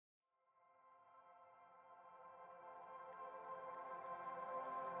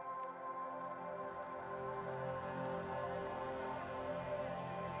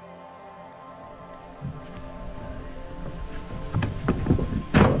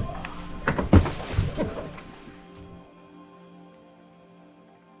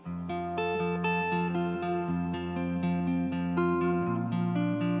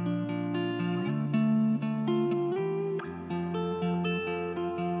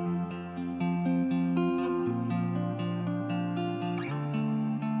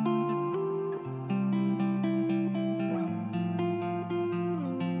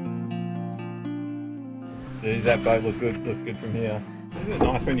Geez, that boat looks good from here. Isn't it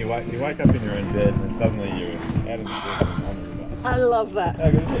nice when you wake up in your own bed and then suddenly you're out of the bed and on the river? I love that.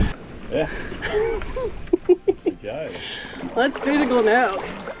 How good is it? Yeah. Okay. Let's do the Glenelg.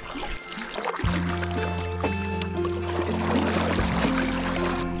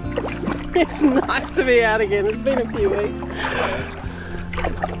 It's nice to be out again. It's been a few weeks.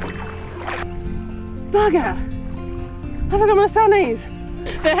 Bugger! I forgot my sunnies.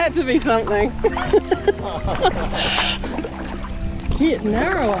 There had to be something. Gee, it's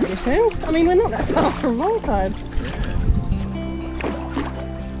narrow up this end. I mean, we're not that far from Longside.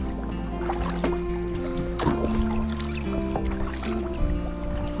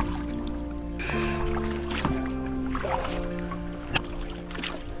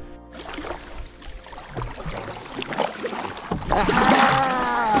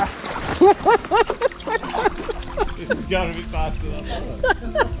 This is going a bit faster than I thought.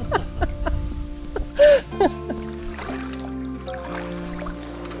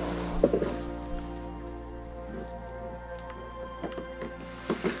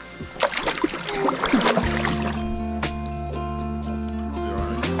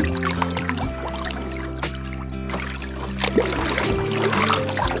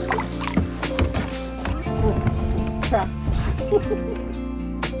 Trust.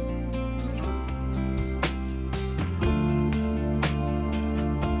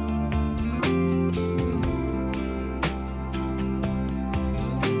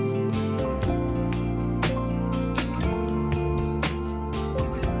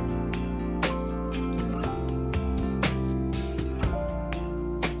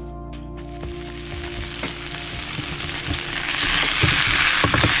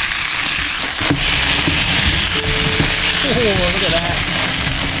 Oh, look at that.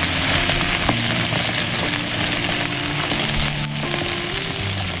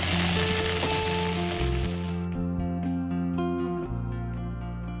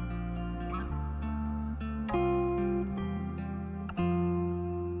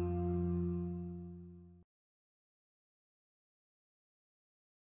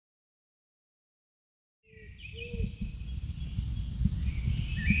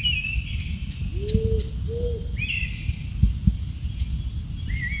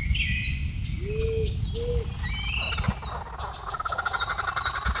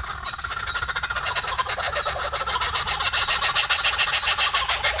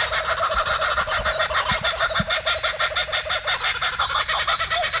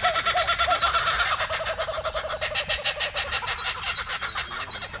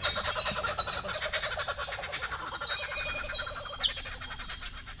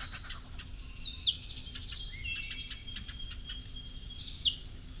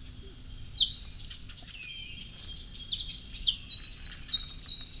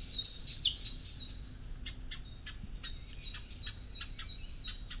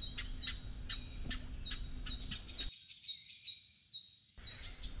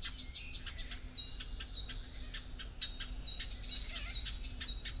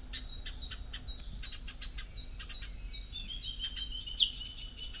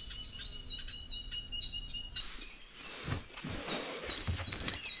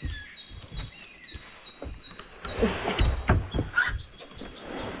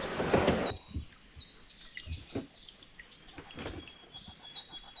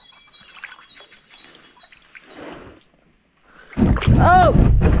 Oh,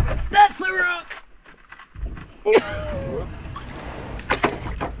 that's a rock.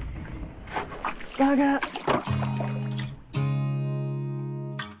 Bugger.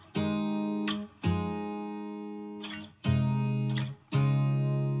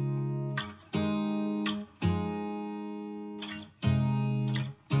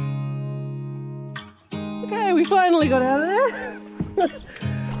 Okay, we finally got out of there.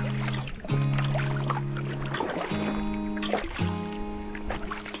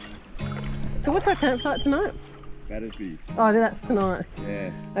 So what's our campsite tonight? Battersby. Oh, that's tonight.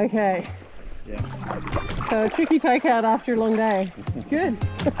 Yeah. Okay. Yeah. So a tricky takeout after a long day. Good.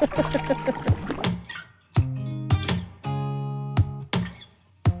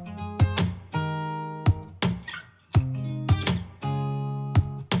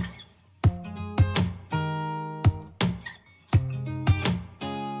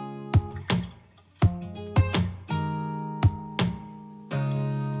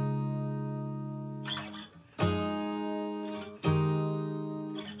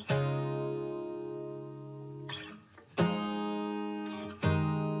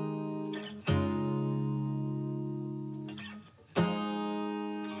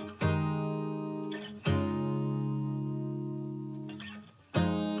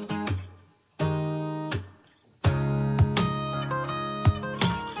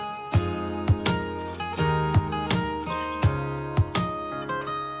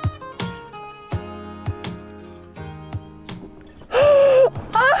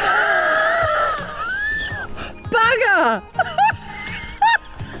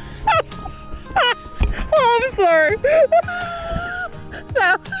 No.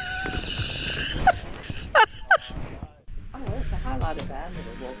 Oh, it's the highlight of our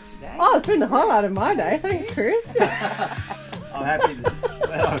little walk today. Oh, it's been the highlight of my day. Thanks, Chris. I'm happy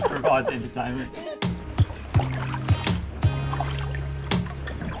that I provide entertainment.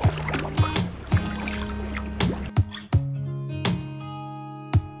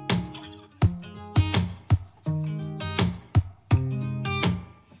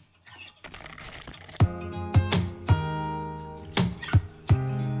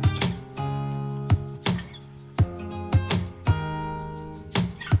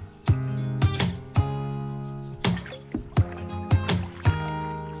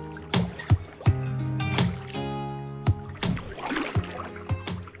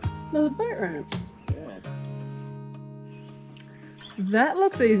 There's a boat ramp. That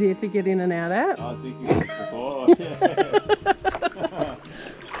looks easier to get in and out at. I was thinking this before. Yeah.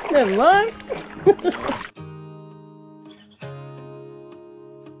 Never mind.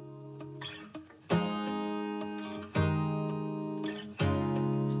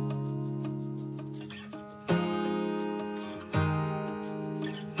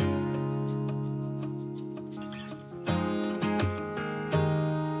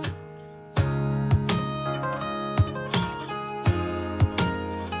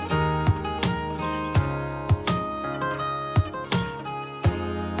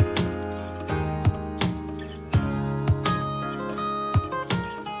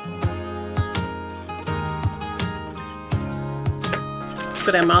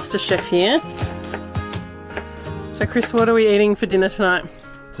 Got our master chef here. So Chris, what are we eating for dinner tonight?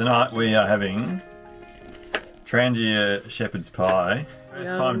 Tonight we are having Trangia shepherd's pie. First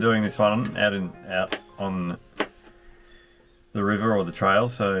time doing this one out on the river or the trail,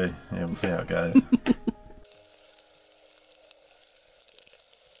 so yeah, we'll see how it goes.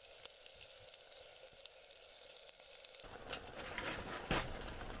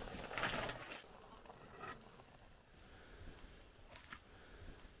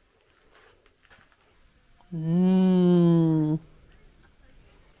 Mmm.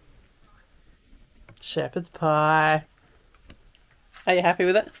 Shepherd's pie. Are you happy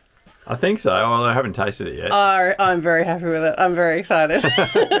with it? I think so, although I haven't tasted it yet. Oh, I'm very happy with it. I'm very excited.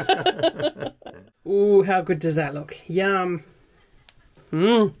 Ooh, how good does that look? Yum.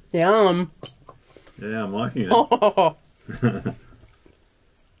 Mmm, yum. Yeah, I'm liking it. Oh.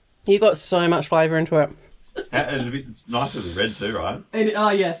 You got so much flavour into it. It's nice with the red too, right? Oh,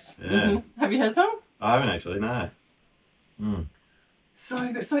 yes. Yeah. Mm-hmm. Have you had some? I haven't actually, no. Mm.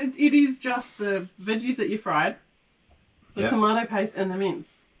 So good. So it is just the veggies that you fried, the tomato paste and the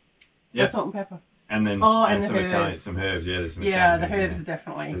mince. Yeah. Salt and pepper. And then and some the Italian, herbs. some herbs, yeah, there's some Yeah, Italian the in herbs there. are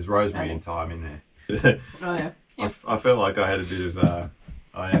definitely. There's rosemary and thyme in there. Oh, yeah. Yep. I felt like I had a bit of, oh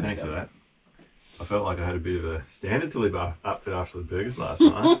yeah, thanks for that. I felt like I had a bit of a standard to live up to after the burgers last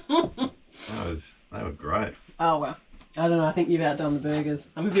night. They were great. Oh, well. I don't know, I think you've outdone the burgers.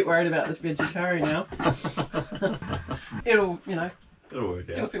 I'm a bit worried about this veggie curry now. It'll, you know, It'll work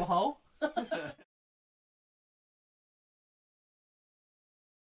out. it'll feel whole.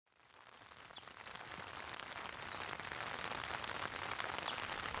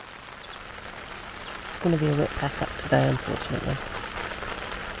 It's going to be a wet pack up today, unfortunately.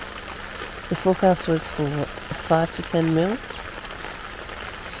 The forecast was for 5 to 10 mil.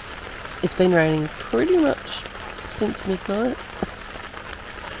 It's been raining pretty much since midnight.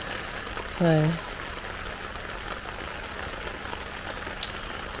 So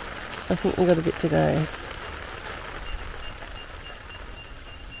I think we've got a bit to go.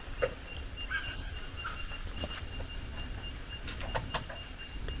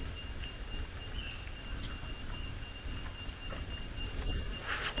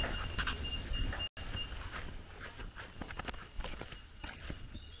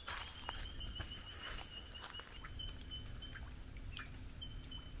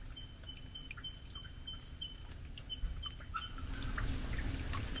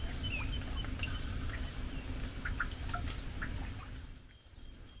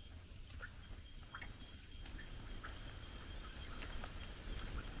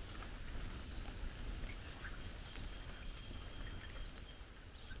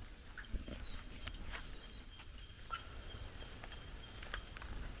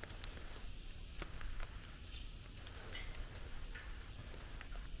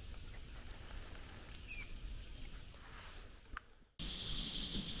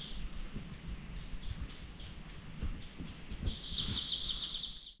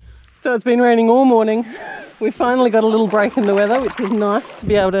 So it's been raining all morning. We finally got a little break in the weather, which was nice to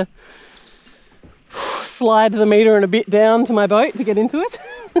be able to slide the meter and a bit down to my boat to get into it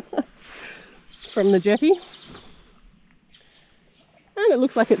from the jetty. And it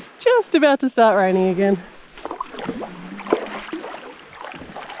looks like it's just about to start raining again.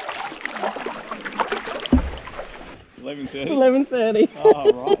 11:30.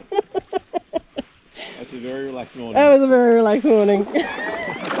 Oh, right. That's a very relaxed morning. That was a very relaxed morning.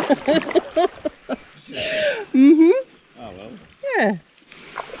 Oh, well. Yeah.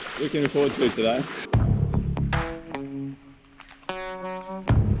 Looking forward to it today.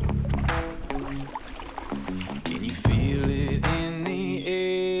 Can you feel it in the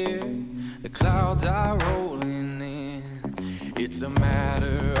air? The clouds are rolling in. It's a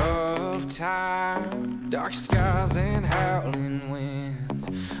matter of time. Dark skies and howling winds.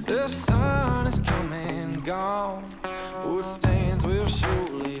 The sun is come and gone. What stands will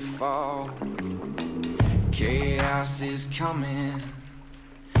surely fall. Chaos is coming.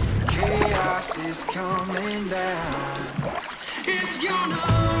 Chaos is coming down. It's gonna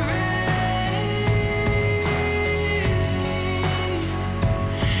rain.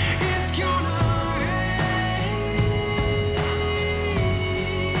 It's gonna rain.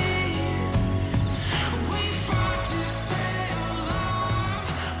 We fought to stay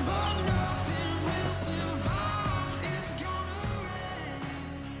alive, but nothing will survive. It's gonna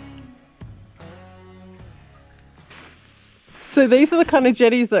rain. So these are the kind of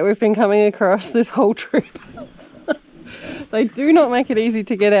jetties that we've been coming across this whole trip. They do not make it easy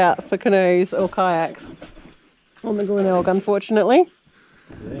to get out for canoes or kayaks on the Glenelg, unfortunately.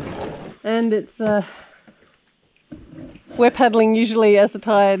 And it's we're paddling usually as the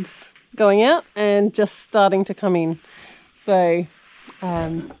tide's going out and just starting to come in. So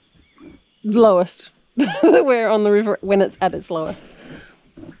lowest. We're on the river when it's at its lowest.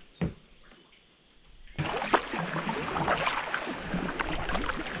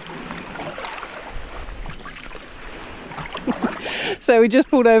 So we just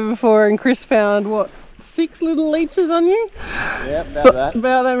pulled over before and Chris found, what, 6 little leeches on you? Yep, about that.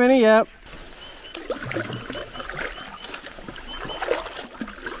 About that many, yep.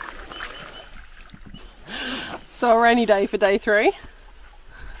 So a rainy day for day 3,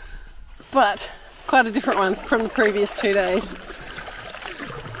 but quite a different one from the previous 2 days.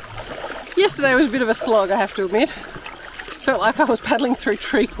 Yesterday was a bit of a slog, I have to admit. Felt like I was paddling through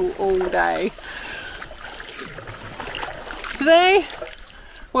treacle all day. Today,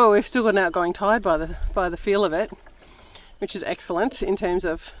 well, we've still got an outgoing tide by the feel of it, which is excellent in terms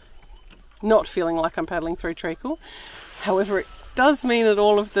of not feeling like I'm paddling through treacle. However, it does mean that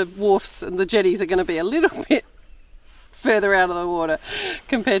all of the wharfs and the jetties are going to be a little bit further out of the water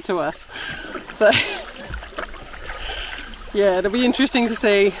compared to us. So, yeah, it'll be interesting to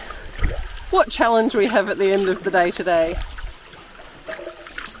see what challenge we have at the end of the day today.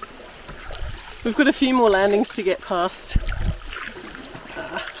 We've got a few more landings to get past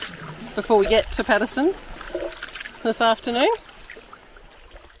before we get to Paestan this afternoon.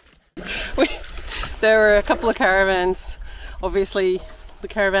 There were a couple of caravans. Obviously the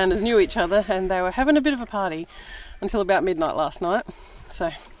caravanners knew each other and they were having a bit of a party until about midnight last night. So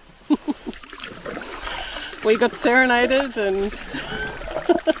we got serenaded and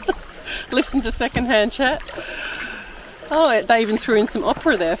listened to second-hand chat. Oh, they even threw in some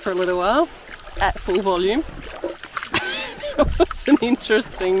opera there for a little while at full volume. It was an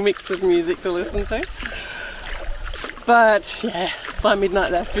interesting mix of music to listen to. But yeah, by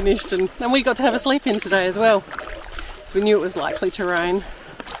midnight that finished and we got to have a sleep in today as well. So we knew it was likely to rain.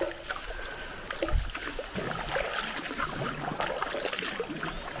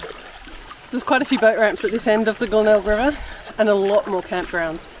 There's quite a few boat ramps at this end of the Glenelg River and a lot more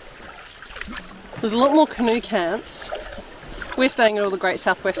campgrounds. There's a lot more canoe camps. We're staying at all the Great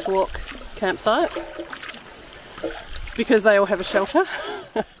Southwest Fork campsites because they all have a shelter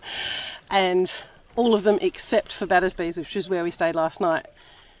and all of them except for Battersby's, which is where we stayed last night,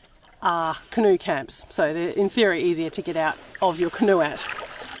 are canoe camps. So they're in theory easier to get out of your canoe at.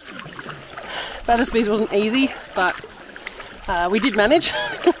 Battersby's wasn't easy, but we did manage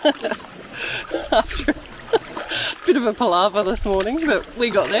after a bit of a palaver this morning, but we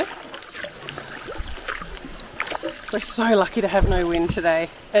got there. We're so lucky to have no wind today.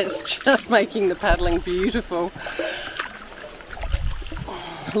 It's just making the paddling beautiful.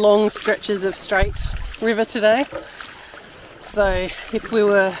 Long stretches of straight river today. So if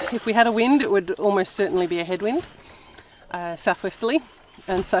we had a wind, it would almost certainly be a headwind, southwesterly.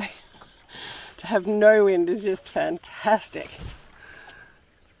 And so to have no wind is just fantastic.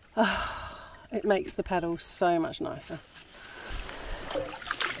 Oh, it makes the paddle so much nicer.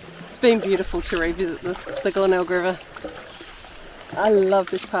 It's been beautiful to revisit the Glenelg River. I love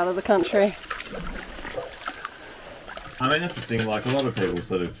this part of the country. I mean, that's the thing, like a lot of people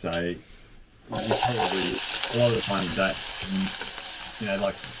sort of say, like, probably a lot of the time that you know,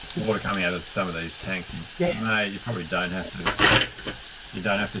 like water coming out of some of these tanks. And, Yeah. no, you probably don't have to. You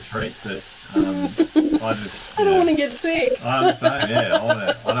don't have to treat, but I just. I don't want to get sick. I'm the same, yeah. I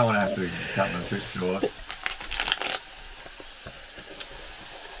don't want to have to cut my trip short.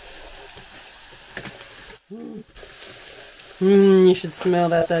 You should smell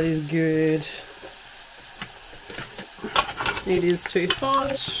that. That is good. It is too hot.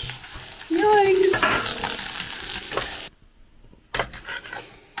 Yikes.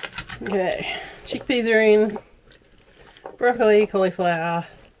 Okay, chickpeas are in. Broccoli, cauliflower,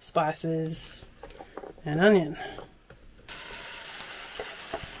 spices, and onion.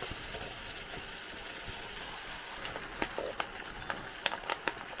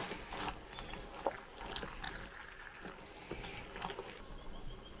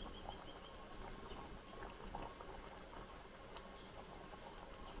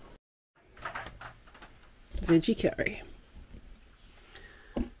 Veggie curry.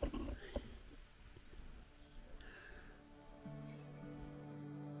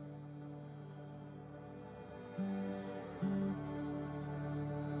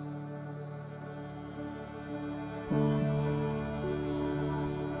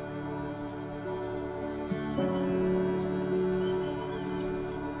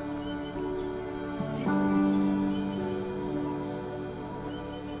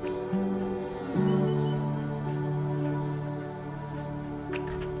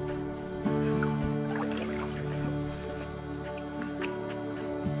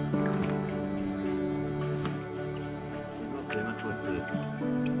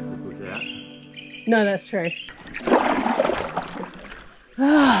 No, that's true.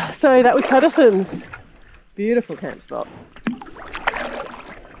 So that was Paestan's beautiful camp spot.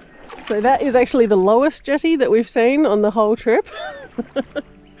 So that is actually the lowest jetty that we've seen on the whole trip.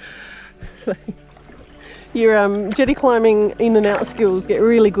 So your jetty climbing in and out skills get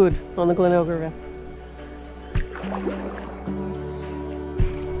really good on the Glenelg River.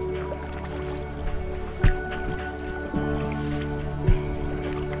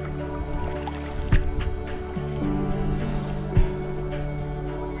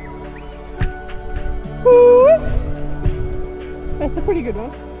 That's a pretty good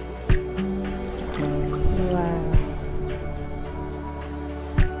one. Wow.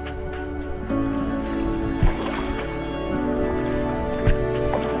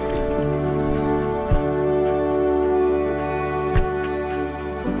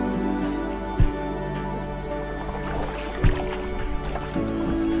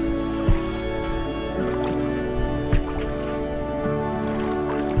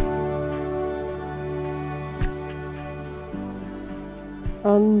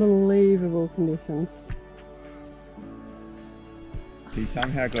 Unbelievable conditions. He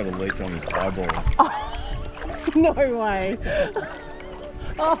somehow got a leak on his eyeball. Oh, no way.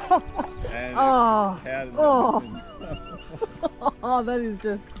 Oh, And oh, how did that oh. happen? Oh, that is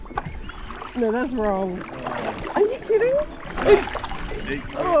just... No, that's wrong. Are you kidding?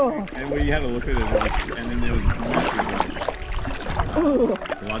 Oh. And we had a look at it, and then there was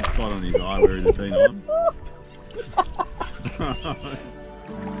a blood spot on his eye where it had been on.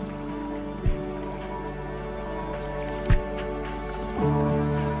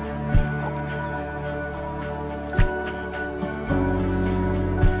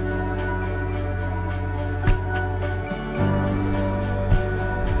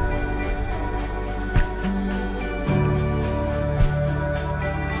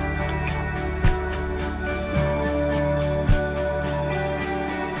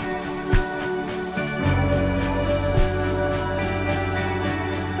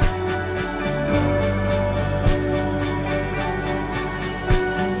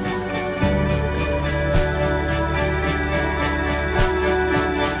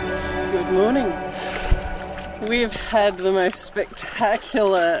 We've had the most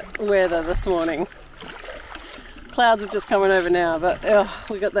spectacular weather this morning. Clouds are just coming over now, but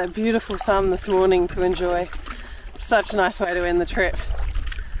we got that beautiful sun this morning to enjoy. Such a nice way to end the trip.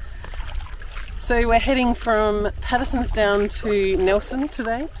 So we're heading from Paestan's down to Nelson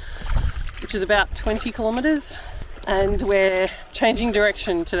today, which is about 20 kilometres, and we're changing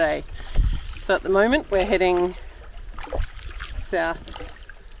direction today. So at the moment we're heading south.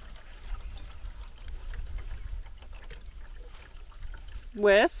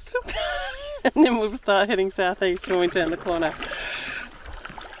 West and then we'll start heading southeast when we turn the corner.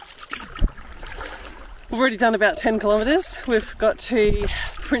 We've already done about 10 kilometres. We've got to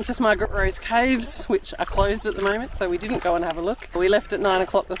Princess Margaret Rose Caves, which are closed at the moment, so we didn't go and have a look. We left at 9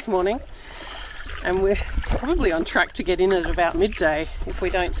 o'clock this morning and we're probably on track to get in at about midday if we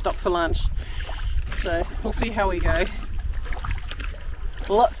don't stop for lunch. So we'll see how we go.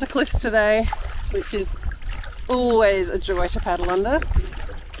 Lots of cliffs today, which is always a joy to paddle under.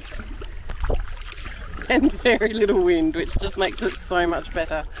 And very little wind, which just makes it so much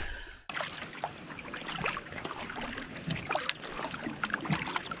better.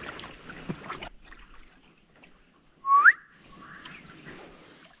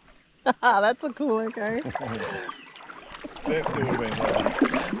 That's a cool echo.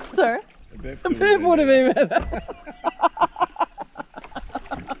 Sorry? A burp would have been better.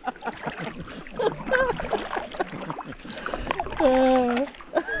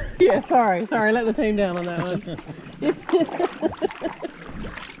 Yeah, sorry, let the team down on that one.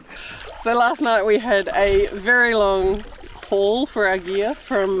 So last night we had a very long haul for our gear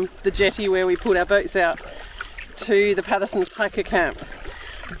from the jetty where we put our boats out to the Paestan hiker camp.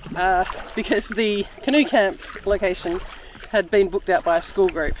 Because the canoe camp location had been booked out by a school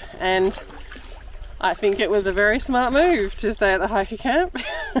group, and I think it was a very smart move to stay at the hiker camp.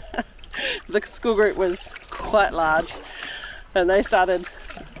 The school group was quite large and they started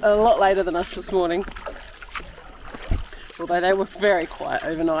a lot later than us this morning, although they were very quiet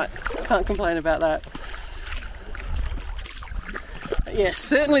overnight. Can't complain about that. Yes,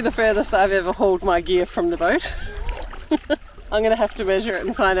 certainly the furthest I've ever hauled my gear from the boat. I'm going to have to measure it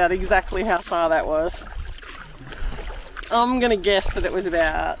and find out exactly how far that was. I'm going to guess that it was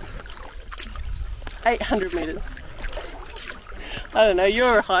about 800 metres. I don't know,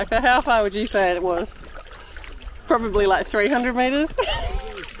 you're a hiker, how far would you say it was? Probably like 300 metres? I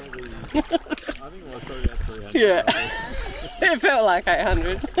think it was probably about 300. Yeah, it felt like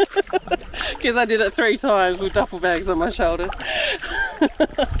 800. Because I did it 3 times with duffel bags on my shoulders. We've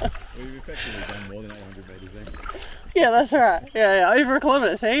effectively done more than 800 metres then. Yeah, that's right. Yeah, over a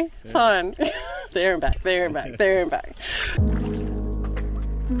kilometre, see? Yeah. Fine. There and back, there and back, there and back.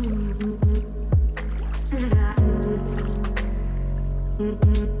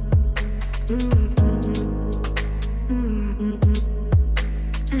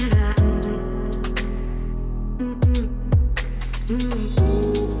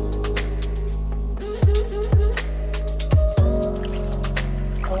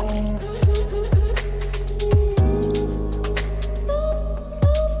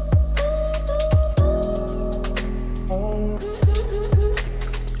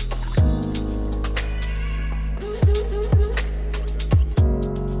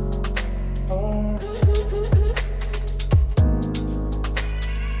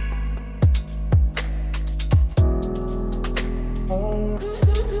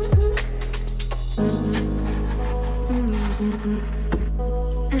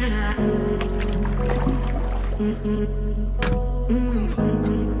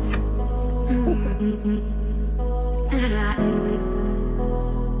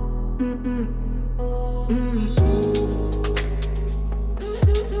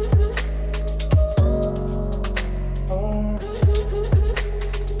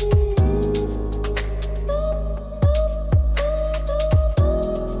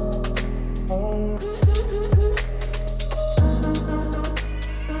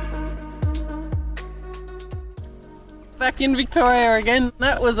 Back in Victoria again.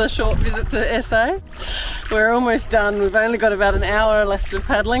 That was a short visit to SA. We're almost done. We've only got about an hour left of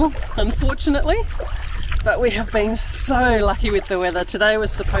paddling, unfortunately. But we have been so lucky with the weather. Today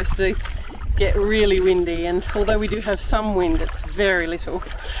was supposed to get really windy, and although we do have some wind, it's very little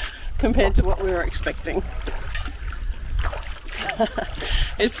compared to what we were expecting.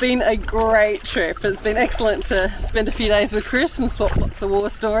 It's been a great trip. It's been excellent to spend a few days with Chris and swap lots of war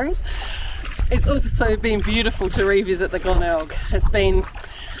stories. It's also been beautiful to revisit the Glenelg. It's been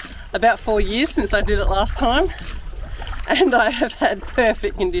about 4 years since I did it last time, and I have had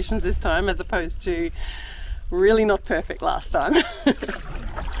perfect conditions this time as opposed to really not perfect last time.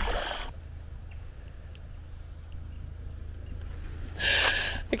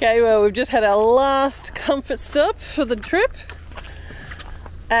 Okay, well, we've just had our last comfort stop for the trip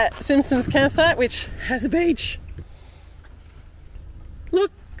at Simpson's campsite, which has a beach.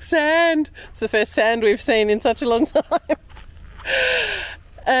 Look! Sand! It's the first sand we've seen in such a long time.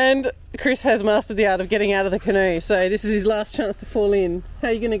 And Chris has mastered the art of getting out of the canoe, so this is his last chance to fall in. How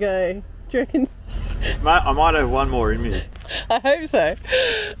are you going to go? Do you reckon? I might have one more in me. I hope so.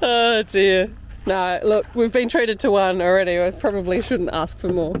 Oh dear. No, look, we've been treated to one already. I probably shouldn't ask for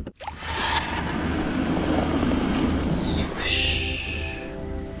more.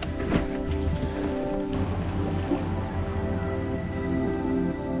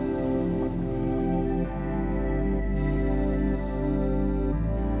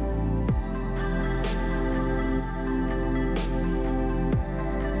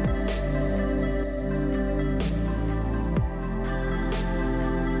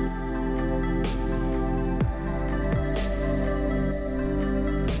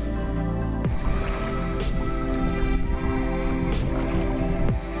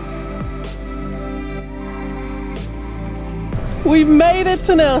 We made it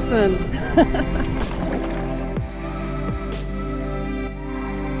to Nelson.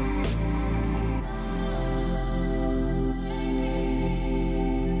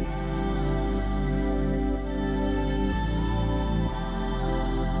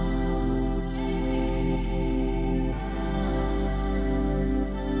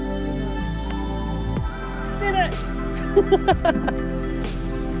 Did it!